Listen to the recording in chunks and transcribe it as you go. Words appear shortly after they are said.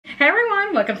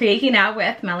everyone, welcome to Geeking Out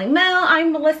with MellyMel.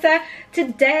 I'm Melissa.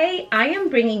 Today I am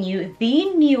bringing you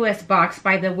the newest box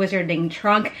by the Wizarding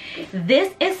Trunk.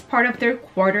 This is part of their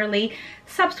quarterly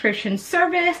subscription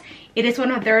service. It is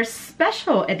one of their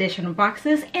special edition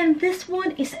boxes, and this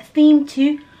one is themed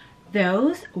to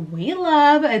those we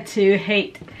love to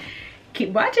hate. Keep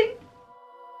watching.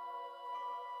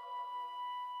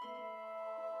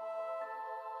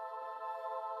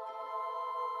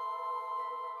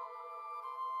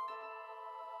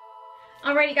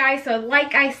 Alrighty guys, so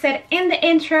like I said in the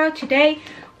intro, today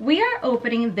we are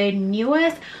opening the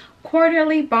newest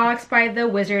quarterly box by the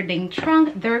Wizarding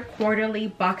Trunk. Their quarterly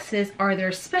boxes are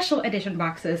their special edition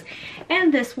boxes,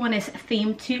 and this one is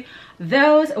themed to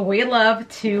those we love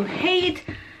to hate.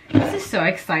 This is so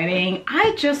exciting.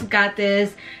 I just got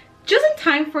this just in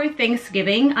time for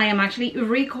Thanksgiving. I am actually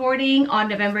recording on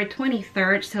November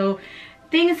 23rd, so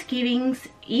Thanksgiving's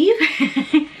Eve.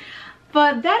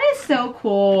 But that is so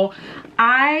cool.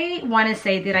 I want to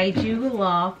say that I do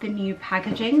love the new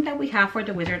packaging that we have for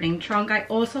the Wizarding Trunk. I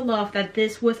also love that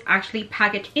this was actually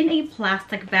packaged in a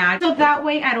plastic bag, so that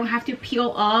way I don't have to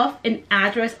peel off an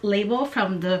address label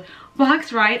from the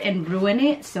box, right, and ruin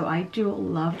it. So I do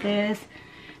love this.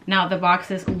 Now the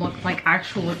boxes look like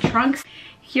actual trunks.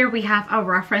 Here we have a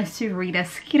reference to Rita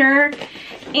Skeeter,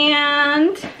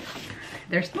 and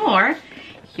there's more.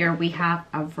 Here we have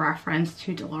a reference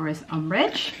to Dolores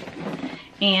Umbridge,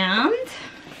 and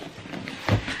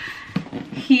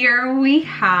here we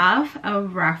have a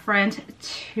reference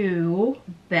to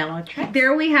Bellatrix.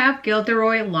 There we have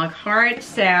Gilderoy Lockhart.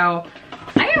 So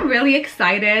I am really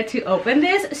excited to open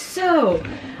this. So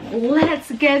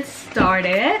let's get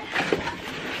started.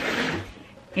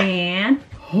 And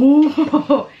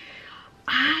oh,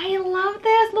 I love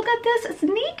this. Look at this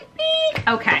sneak peek.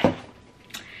 Okay.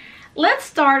 Let's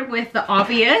start with the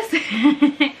obvious.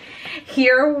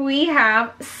 Here we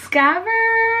have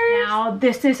Scabbers. Now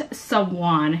this is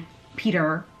someone,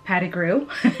 Peter Pettigrew,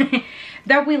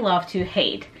 that we love to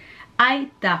hate.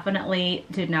 I definitely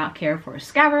did not care for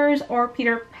Scabbers or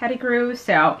Peter Pettigrew,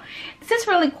 so this is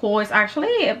really cool. It's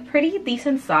actually a pretty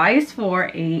decent size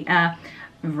for a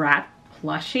rat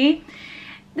plushie.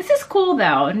 This is cool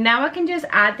though. Now I can just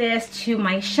add this to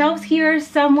my shelves here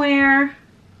somewhere.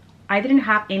 I didn't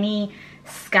have any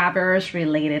Scabbers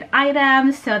related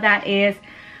items, so that is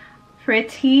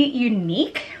pretty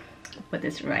unique. I'll put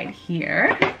this right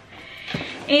here.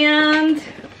 And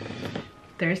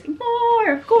there's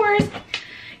more, of course.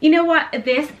 You know what?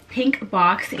 This pink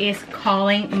box is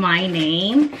calling my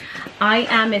name. I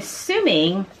am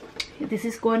assuming this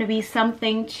is going to be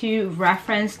something to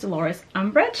reference Dolores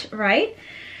Umbridge, right?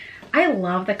 I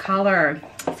love the color.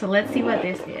 So let's see what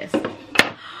this is.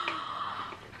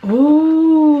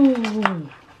 Ooh,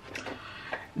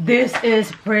 this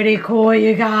is pretty cool,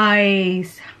 you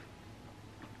guys.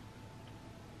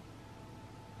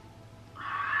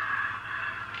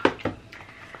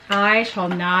 I shall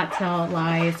not tell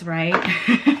lies, right?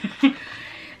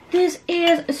 This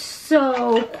is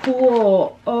so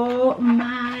cool. Oh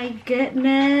my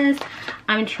goodness.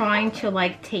 I'm trying to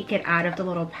like take it out of the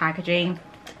little packaging.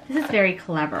 This is very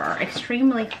clever,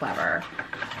 extremely clever.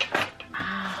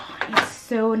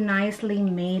 So nicely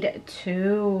made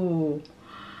too.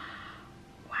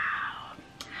 Wow,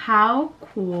 how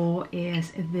cool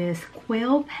is this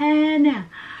quill pen?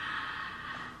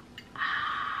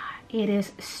 It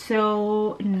is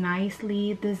so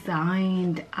nicely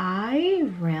designed.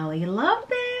 I really love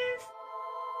this.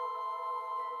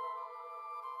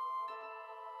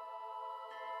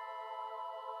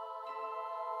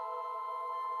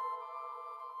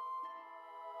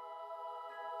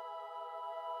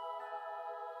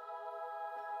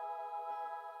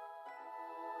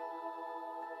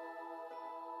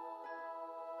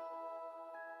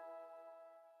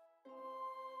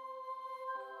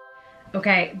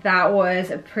 Okay, that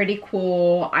was pretty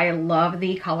cool. I love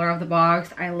the color of the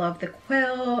box. I love the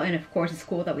quill, and of course it's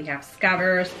cool that we have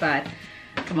Scabbers, but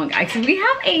come on guys, we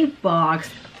have a box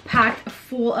packed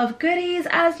full of goodies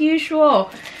as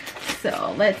usual.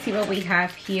 So let's see what we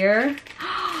have here.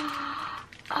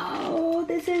 Oh,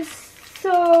 this is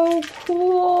so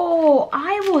cool.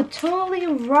 I would totally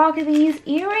rock these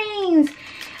earrings.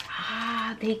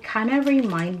 They kind of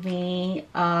remind me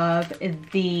of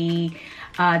the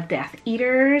Death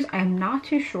Eaters. I'm not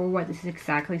too sure what this is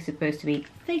exactly supposed to be.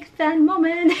 Fake fan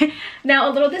moment. Now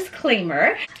a little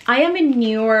disclaimer. I am a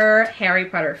newer Harry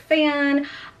Potter fan.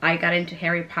 I got into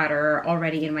Harry Potter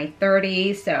already in my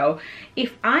 30s, so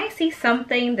if I see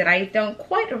something that I don't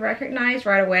quite recognize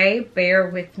right away, bear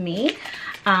with me.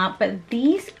 But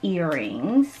these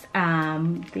earrings,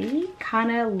 they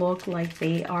kind of look like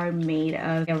they are made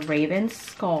of a raven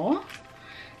skull.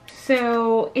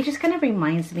 So it just kind of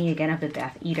reminds me again of the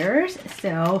Death Eaters.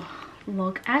 So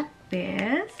look at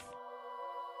this.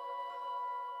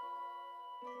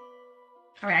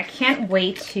 All right, I can't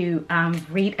wait to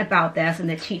read about this in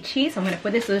the cheat sheet. So I'm gonna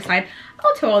put this to the side.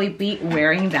 I'll totally be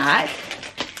wearing that.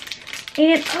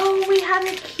 And oh, we have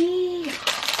a key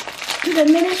to the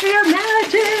Ministry of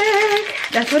Magic.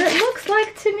 That's what it looks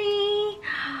like to me.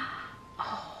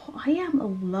 Oh, I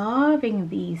am loving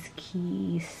these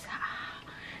keys.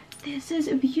 This is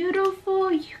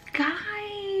beautiful, you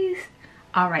guys.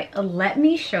 All right, let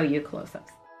me show you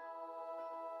close-ups.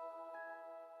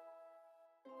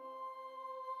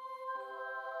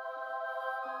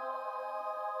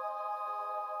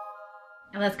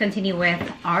 And let's continue with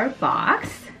our box.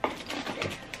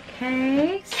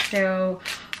 Okay, so,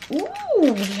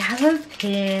 ooh, we have a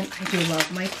pin. I do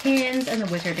love my pins, and the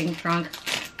Wizarding Trunk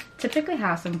typically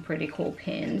has some pretty cool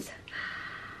pins.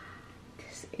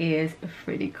 This is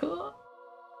pretty cool.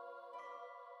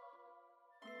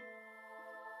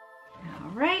 All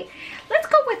right, let's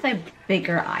go with a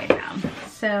bigger item.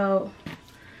 So,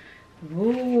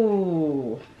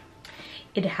 ooh,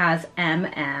 it has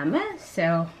MM,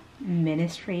 so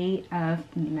Ministry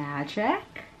of Magic.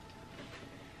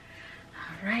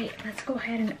 All right, let's go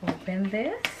ahead and open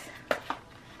this.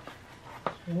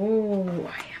 Oh,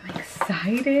 I am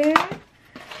excited.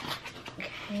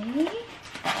 Okay.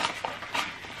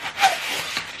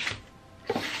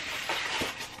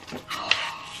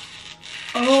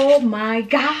 Oh my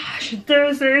gosh,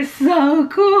 this is so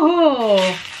cool.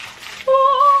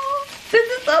 Oh, this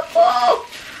is so cool.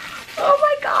 Oh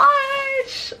my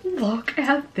gosh, look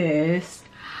at this.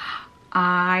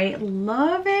 I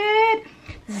love it.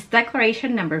 This is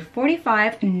declaration number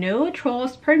 45, no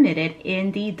trolls permitted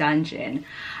in the dungeon.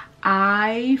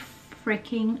 I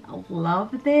freaking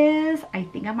love this. I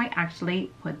think I might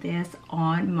actually put this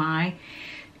on my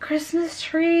Christmas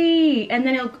tree and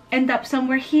then it'll end up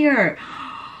somewhere here.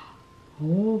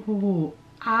 Oh,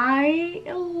 I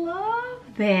love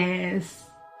this.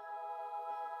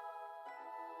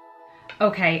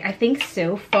 Okay, I think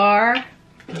so far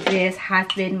this has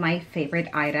been my favorite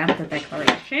item, the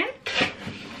declaration.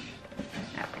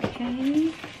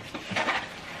 Okay.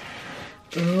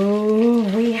 Ooh,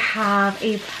 we have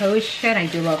a potion. I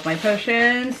do love my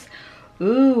potions.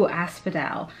 Ooh,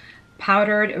 asphodel.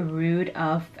 Powdered root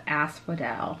of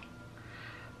asphodel.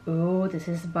 Ooh, this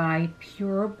is by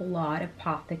Pure Blood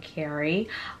Apothecary.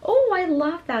 Oh, I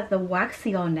love that the wax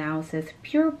seal now says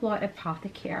Pure Blood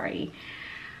Apothecary.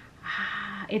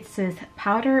 It says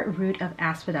powder root of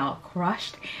asphodel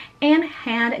crushed and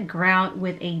hand ground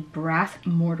with a brass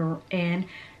mortar and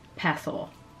pestle.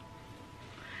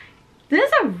 This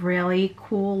is a really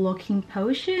cool looking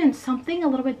potion. Something a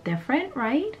little bit different,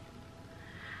 right?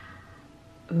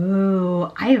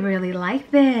 Ooh, I really like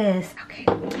this. Okay,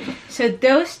 so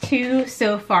those two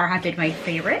so far have been my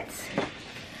favorites.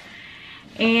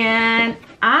 And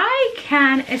I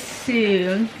can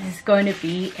assume this is going to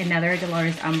be another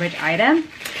Dolores Umbridge item.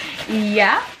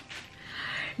 Yeah,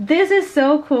 this is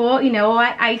so cool. You know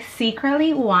what? I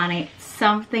secretly wanted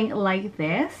something like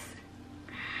this.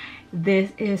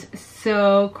 This is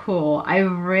so cool. I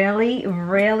really,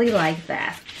 really like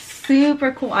that.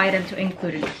 Super cool item to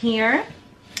include in here.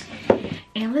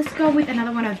 And let's go with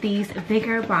another one of these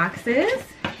bigger boxes.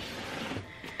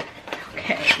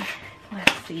 Okay,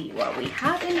 let's see what we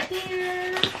have in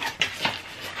here.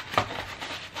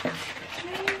 Okay.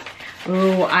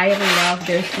 Oh, I love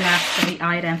those last three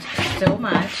items so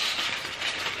much.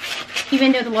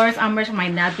 Even though Dolores Umbridge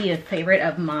might not be a favorite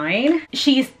of mine,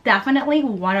 she's definitely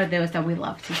one of those that we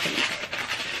love to take.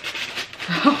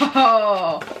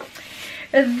 Oh,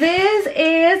 this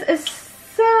is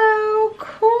so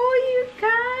cool, you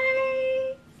guys.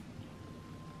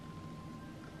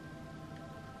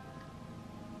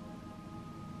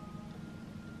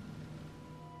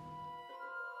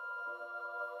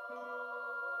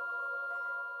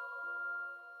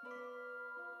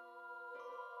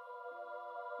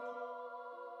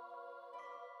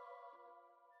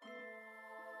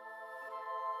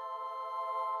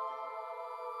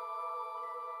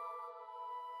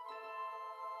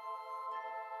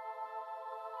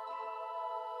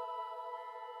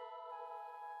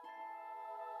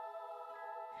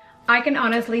 I can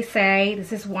honestly say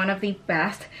this is one of the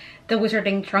best The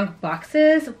Wizarding Trunk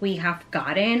boxes we have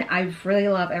gotten. I really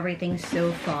love everything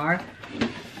so far.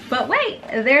 But wait,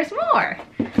 there's more.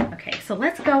 Okay, so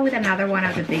let's go with another one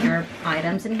of the bigger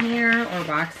items in here, or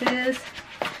boxes.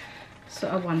 So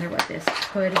I wonder what this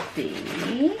could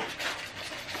be.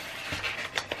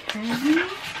 Okay.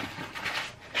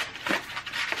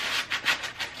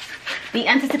 The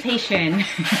anticipation.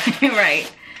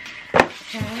 Right.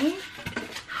 Okay.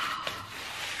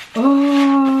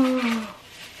 Oh,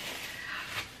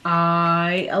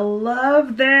 I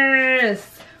love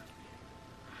this.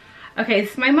 Okay,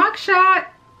 this is my mug shot.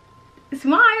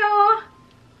 Smile.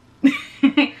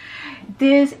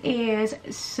 This is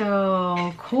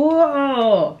so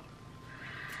cool.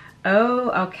 Oh,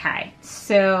 okay.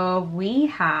 So we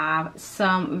have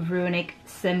some runic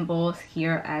symbols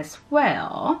here as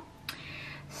well.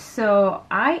 So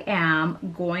I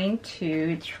am going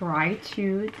to try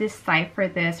to decipher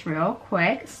this real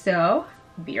quick. So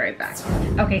be right back.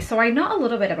 Okay, so I know a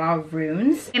little bit about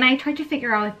runes and I tried to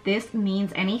figure out if this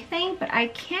means anything, but I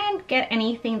can't get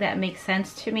anything that makes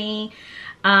sense to me.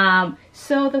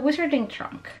 So the wizarding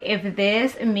trunk, if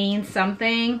this means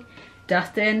something,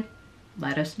 Dustin,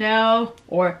 let us know,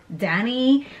 or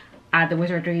Danny at the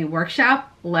Wizardry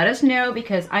Workshop, let us know,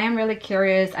 because I am really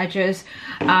curious. I just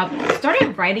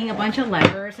started writing a bunch of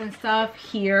letters and stuff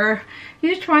here,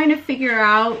 just trying to figure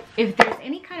out if there's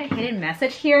any kind of hidden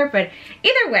message here. But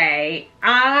either way,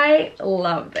 I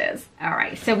love this. All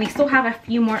right, so we still have a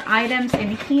few more items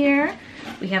in here.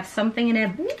 We have something in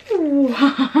it. Ooh,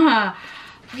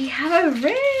 we have a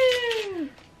ring.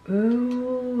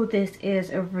 Ooh, this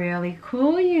is really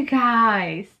cool, you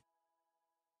guys.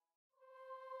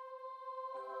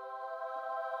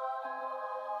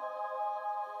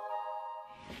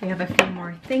 We have a few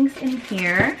more things in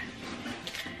here.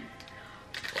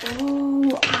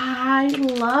 Oh, I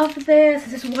love this.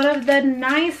 This is one of the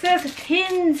nicest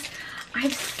pins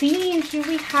I've seen. Here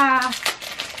we have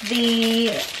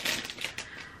the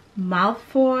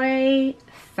Malfoy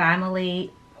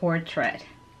family portrait.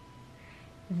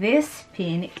 This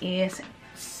pin is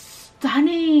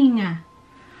stunning.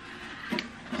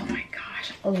 Oh my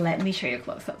gosh. Let me show you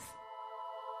close-ups.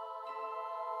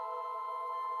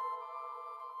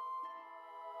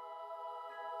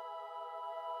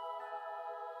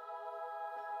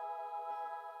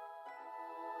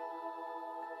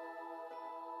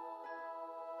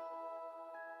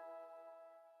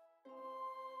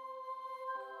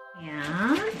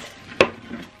 And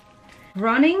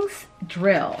runnings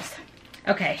drills.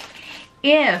 Okay,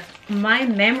 if my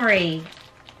memory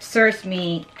serves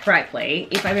me correctly,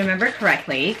 if I remember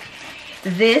correctly,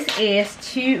 this is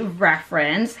to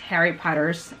reference Harry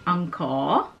Potter's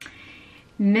uncle,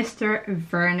 Mr.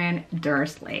 Vernon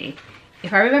Dursley.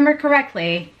 If I remember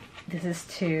correctly, this is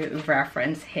to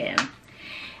reference him.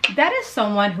 That is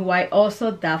someone who I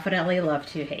also definitely love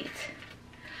to hate.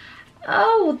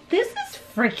 Oh, this is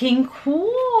freaking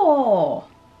cool.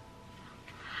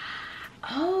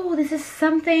 Oh, this is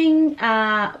something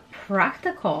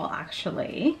practical,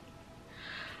 actually.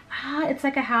 It's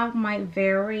like I have my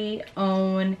very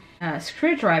own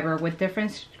screwdriver with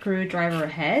different screwdriver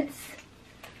heads.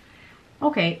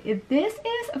 Okay, this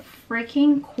is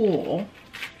freaking cool.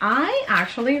 I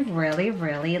actually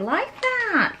really like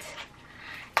that.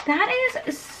 That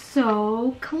is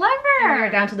so clever.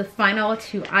 Down to the final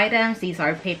two items. These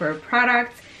are paper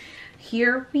products.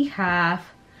 Here we have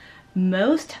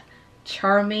Most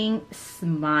Charming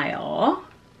Smile.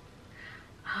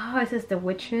 Oh, this is the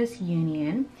Witches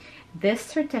Union. This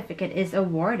certificate is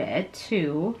awarded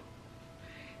to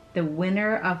the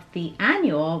winner of the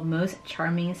annual Most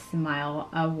Charming Smile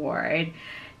Award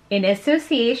in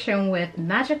association with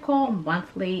Magical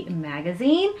Monthly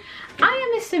Magazine.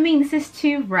 I am assuming this is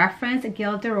to reference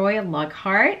Gilderoy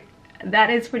Lockhart. That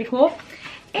is pretty cool.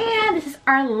 And this is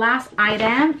our last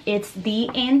item. It's the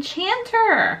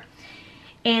Enchanter.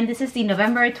 And this is the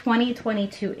November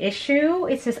 2022 issue.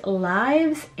 It says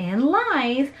Lives and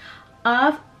Lies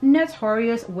of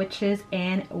Notorious Witches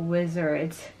and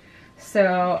Wizards.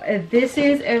 So this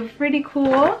is pretty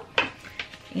cool.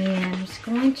 And I'm just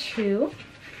going to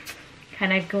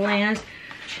kind of glance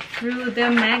through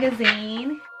the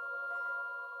magazine.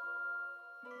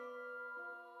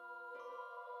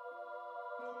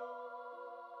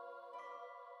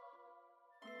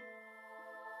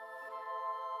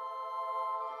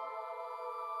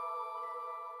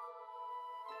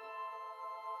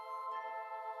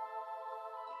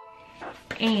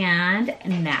 And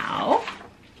now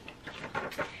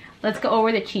let's go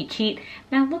over the cheat sheet.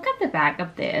 Now look at the back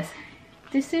of this.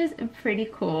 This is pretty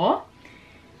cool.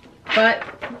 But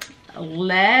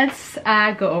let's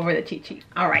go over the cheat sheet.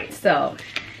 All right, so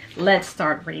let's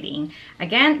start reading.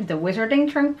 Again, the Wizarding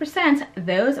Trunk presents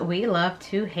Those We Love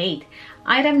to Hate.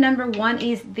 Item number 1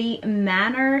 is the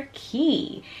Manor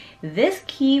Key. This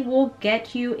key will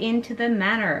get you into the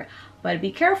manor, but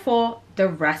be careful, the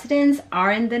residents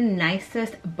aren't the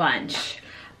nicest bunch.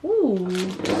 Ooh.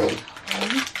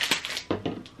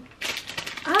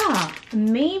 Ah,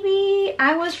 maybe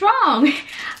I was wrong.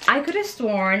 I could have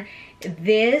sworn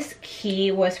this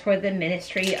key was for the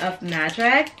Ministry of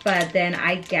Magic, but then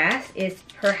I guess it's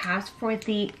perhaps for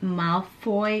the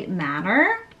Malfoy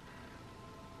Manor.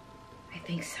 I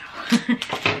think so.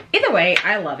 Either way,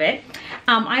 I love it.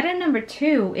 Item number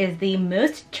 2 is the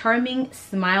Most Charming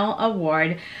Smile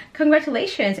Award.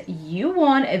 Congratulations, you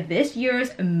won this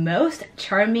year's Most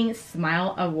Charming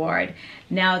Smile Award.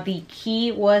 Now, the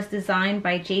key was designed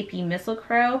by JP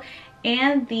Mistletoe,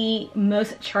 and the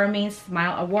Most Charming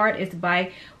Smile Award is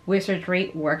by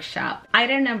Wizardry Workshop.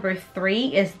 Item number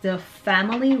 3 is the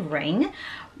Family Ring,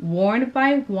 worn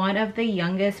by one of the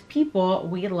youngest people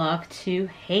we love to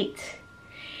hate.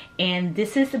 And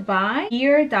this is by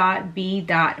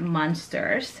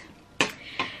Here.B.Monsters.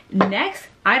 Next,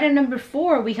 item number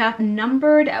 4, we have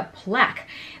numbered plaque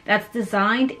that's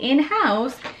designed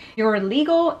in-house, your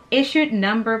legal issued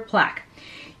number plaque.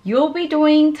 You'll be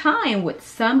doing time with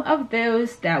some of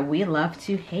those that we love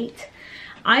to hate.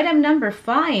 Item number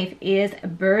 5 is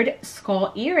bird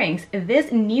skull earrings.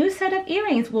 This new set of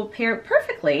earrings will pair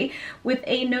perfectly with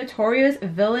a notorious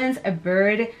villain's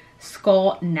bird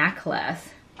skull necklace.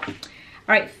 All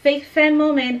right, fake fan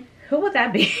moment. Who would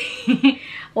that be?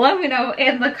 Let me know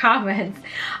in the comments.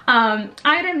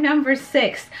 Item number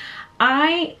 6,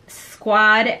 I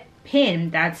Squad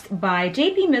pin. That's by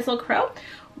JP Mistletoe.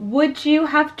 Would you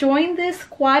have joined this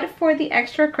squad for the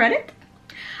extra credit?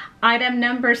 Item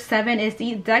number 7 is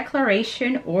the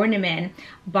Declaration Ornament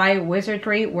by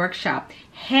Wizardry Workshop.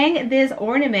 Hang this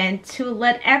ornament to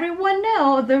let everyone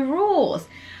know the rules.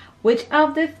 Which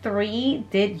of the 3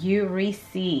 did you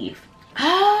receive?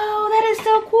 Oh, that is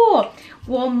so cool.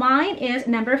 Well, mine is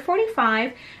number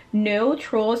 45, no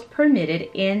trolls permitted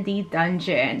in the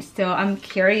dungeon. So I'm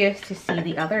curious to see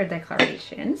the other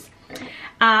declarations.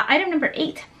 Item number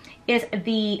 8 is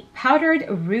the Powdered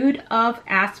Root of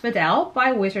Asphodel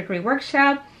by Wizardry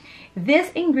Workshop.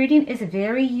 This ingredient is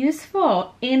very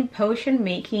useful in potion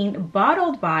making,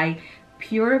 bottled by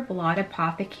Pure Blood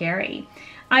Apothecary.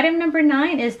 Item number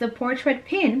 9 is the portrait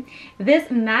pin.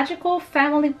 This magical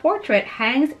family portrait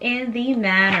hangs in the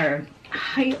manor.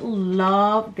 I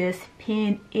love this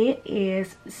pin. It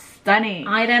is stunning.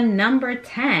 Item number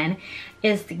 10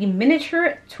 is the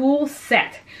miniature tool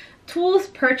set. Tools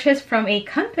purchased from a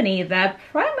company that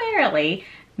primarily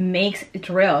makes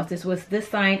drills. This was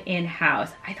designed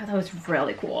in-house. I thought that was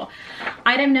really cool.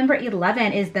 Item number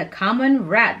 11 is the common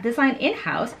rat, designed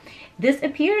in-house. This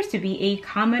appears to be a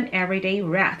common everyday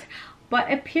rat, but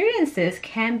appearances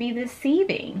can be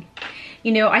deceiving.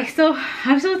 You know, I'm still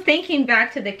thinking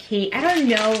back to the key. I don't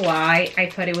know why I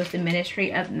thought it was the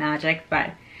Ministry of Magic,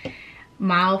 but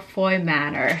Malfoy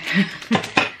Manor.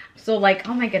 So like,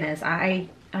 oh my goodness, I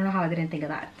don't know how I didn't think of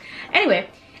that. Anyway,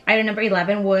 item number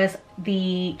 11 was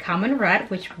the common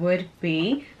rat, which would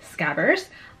be Scabbers.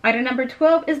 Item number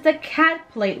 12 is the cat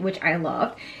plate, which I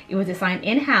loved. It was designed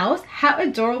in-house. How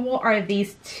adorable are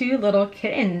these 2 little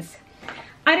kittens?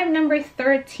 Item number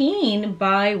 13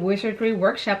 by Wizardry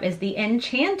Workshop is the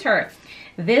Enchanter.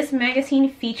 This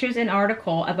magazine features an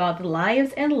article about the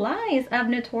lives and lies of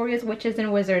notorious witches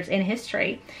and wizards in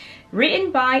history,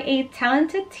 written by a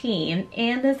talented team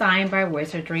and designed by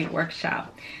Wizardry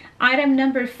Workshop. Item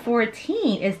number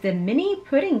 14 is the mini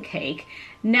pudding cake.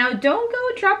 Now don't go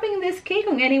dropping this cake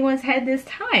on anyone's head this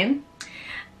time.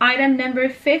 Item number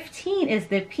 15 is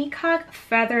the peacock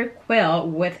feather quill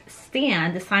with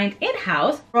stand, designed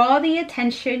in-house. Draw the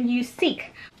attention you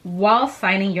seek while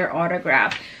signing your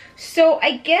autograph. So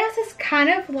I guess it's kind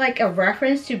of like a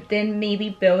reference to then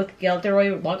maybe both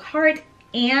Gilderoy Lockhart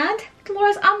and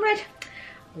Dolores Umbridge.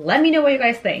 Let me know what you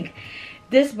guys think.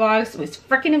 This box was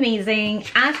freaking amazing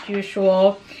as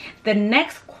usual. The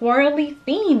next quarterly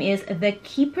theme is the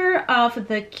Keeper of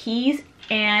the Keys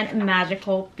and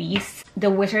Magical Beasts. The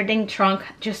Wizarding Trunk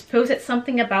just posted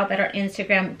something about that on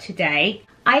Instagram today.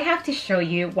 I have to show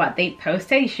you what they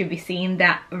posted. You should be seeing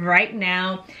that right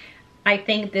now. I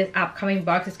think this upcoming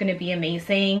box is going to be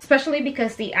amazing, especially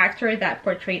because the actor that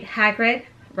portrayed Hagrid,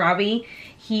 Robbie,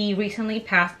 he recently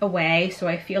passed away. So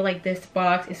I feel like this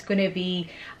box is going to be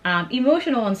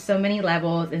emotional on so many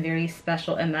levels and very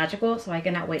special and magical. So I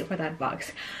cannot wait for that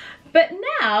box. But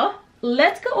now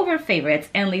let's go over favorites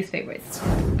and least favorites.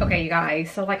 Okay, you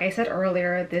guys, so like I said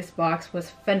earlier, this box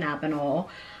was phenomenal.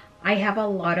 I have a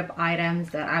lot of items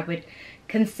that I would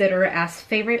consider as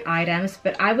favorite items,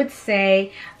 but I would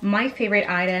say my favorite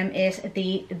item is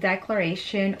the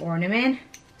Declaration Ornament.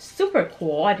 Super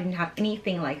cool. I didn't have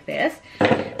anything like this.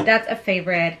 That's a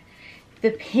favorite.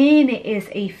 The pin is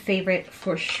a favorite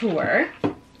for sure.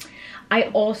 I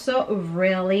also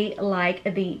really like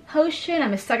the potion.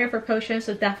 I'm a sucker for potions,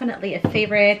 so definitely a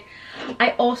favorite.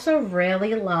 I also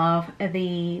really love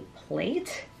the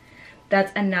plate.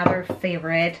 That's another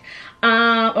favorite.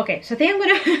 Okay, so I think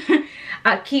I'm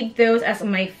gonna keep those as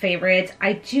my favorites.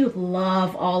 I do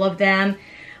love all of them.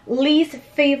 Least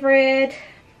favorite,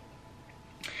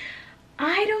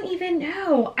 I don't even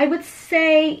know. I would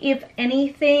say, if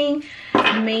anything,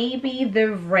 maybe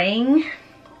the ring,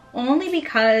 only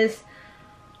because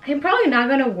I'm probably not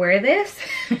gonna wear this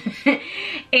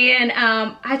and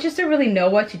I just don't really know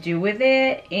what to do with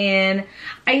it, and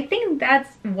I think that's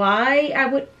why I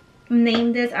would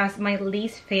name this as my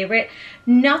least favorite.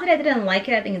 Not that I didn't like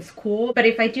it, I think it's cool, but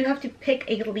if I do have to pick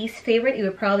a least favorite, it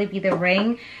would probably be the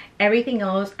ring. Everything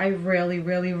else I really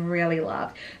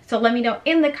loved. So let me know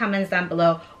in the comments down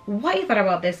below what you thought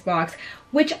about this box,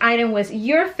 which item was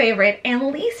your favorite and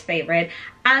least favorite.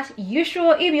 As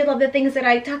usual, if you love the things that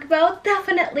I talk about,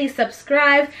 definitely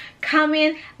subscribe,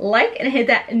 comment, like, and hit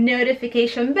that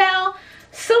notification bell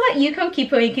so that you can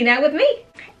keep making out with me.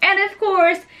 And of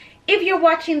course, if you're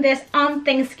watching this on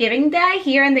Thanksgiving Day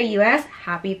here in the US,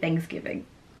 happy Thanksgiving.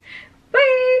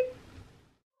 Bye!